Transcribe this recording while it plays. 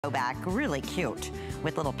Back, really cute,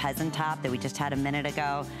 with little peasant top that we just had a minute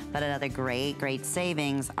ago, but another great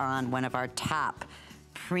savings on one of our top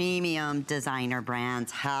premium designer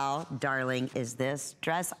brands. How darling is this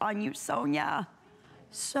dress on you, Sonia?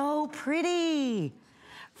 So pretty.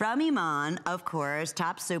 From IMAN, of course,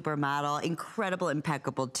 top supermodel, incredible,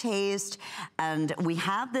 impeccable taste, and we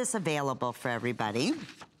have this available for everybody.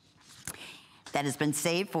 That has been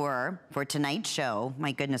saved for tonight's show.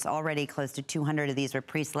 My goodness, already close to 200 of these were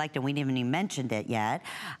pre-selected. We didn't even mention it yet.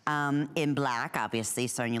 In black, obviously,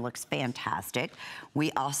 Sonia looks fantastic.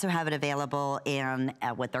 We also have it available in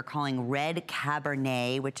what they're calling red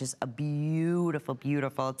Cabernet, which is a beautiful,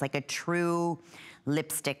 it's like a true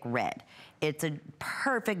lipstick red. It's a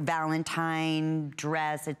perfect Valentine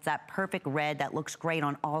dress. It's that perfect red that looks great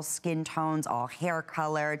on all skin tones, all hair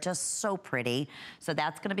color, just so pretty. So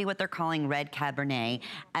that's gonna be what they're calling red Cabernet.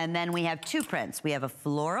 And then we have two prints. We have a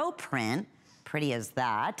floral print, pretty as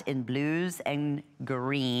that, in blues and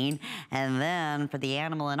green. And then for the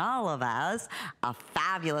animal in all of us, a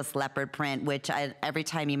fabulous leopard print, which every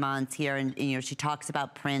time Iman's here and she talks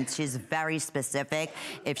about prints, she's very specific.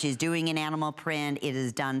 If she's doing an animal print, it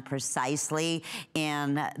is done precisely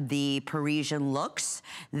in the Parisian looks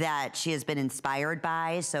that she has been inspired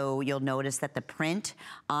by. So you'll notice that the print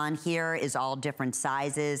on here is all different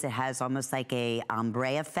sizes. It has almost like a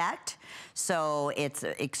ombre effect. So it's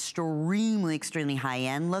extremely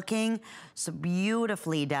high-end looking, so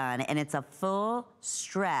beautifully done, and it's a full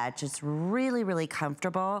stretch. It's really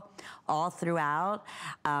comfortable all throughout.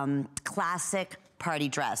 Classic party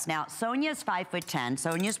dress. Now, Sonia's 5'10".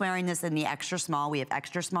 Sonia's wearing this in the extra small. We have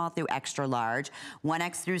extra small through extra large,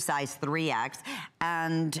 1X through size 3X,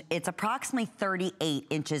 and it's approximately 38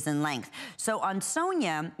 inches in length. So on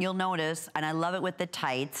Sonia, you'll notice, and I love it with the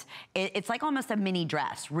tights, it's like almost a mini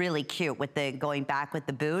dress, really cute with the going back with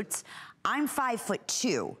the boots. I'm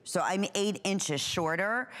 5'2", so I'm 8 inches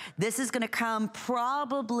shorter. This is gonna come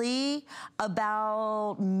probably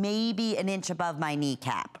about maybe an inch above my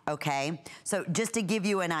kneecap, okay? So just to give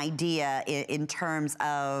you an idea in terms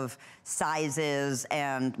of sizes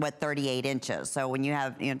and what 38 inches. So when you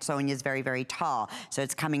have, Sonia's very tall, so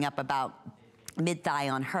it's coming up about mid-thigh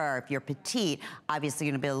on her. If you're petite, obviously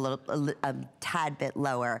you're gonna be a tad bit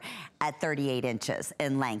lower at 38 inches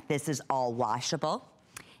in length. This is all washable.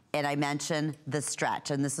 And I mentioned the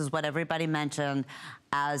stretch, and this is what everybody mentioned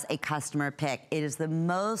as a customer pick. It is the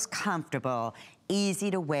most comfortable,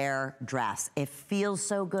 easy to wear dress. It feels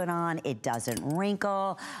so good on, it doesn't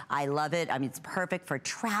wrinkle. I love it. I mean, it's perfect for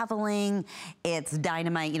traveling. It's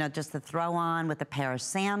dynamite, just to throw on with a pair of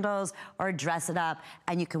sandals or dress it up,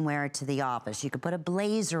 and you can wear it to the office. You can put a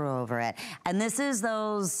blazer over it. And this is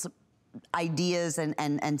those ideas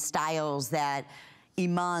and styles that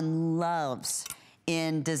Iman loves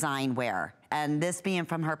in design wear. And this being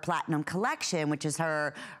from her Platinum collection, which is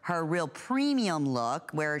her real premium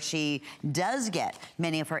look, where she does get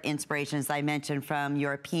many of her inspirations, I mentioned, from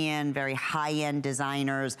European, very high-end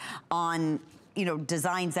designers on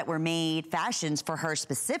designs that were made, fashions for her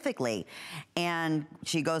specifically. And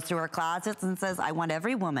she goes through her closets and says, I want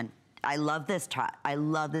every woman. I love this top, I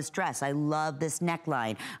love this dress, I love this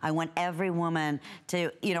neckline. I want every woman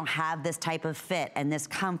to, have this type of fit and this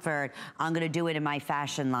comfort. I'm gonna do it in my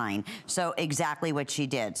fashion line. So exactly what she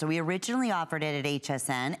did. So we originally offered it at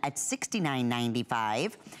HSN at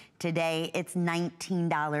 $69.95. Today, it's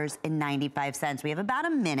 $19.95. We have about a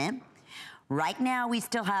minute. Right now, we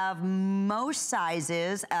still have most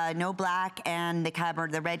sizes, no black and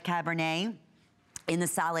the red Cabernet in the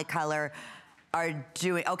solid color are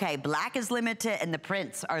doing, okay, black is limited and the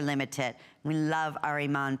prints are limited. We love our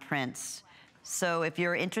Iman prints. So if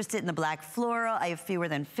you're interested in the black floral, I have fewer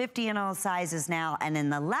than 50 in all sizes now, and in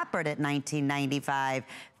the leopard at $19.95,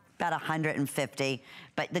 about 150.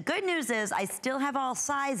 But the good news is I still have all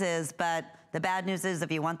sizes, but the bad news is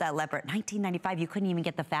if you want that leopard, $19.95, you couldn't even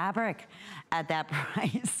get the fabric at that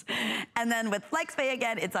price. And then with FlexPay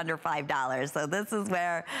again, it's under $5. So this is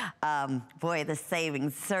where, boy, the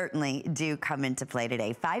savings certainly do come into play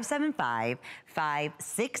today.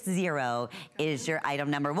 575-560 is your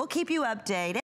item number. We'll keep you updated.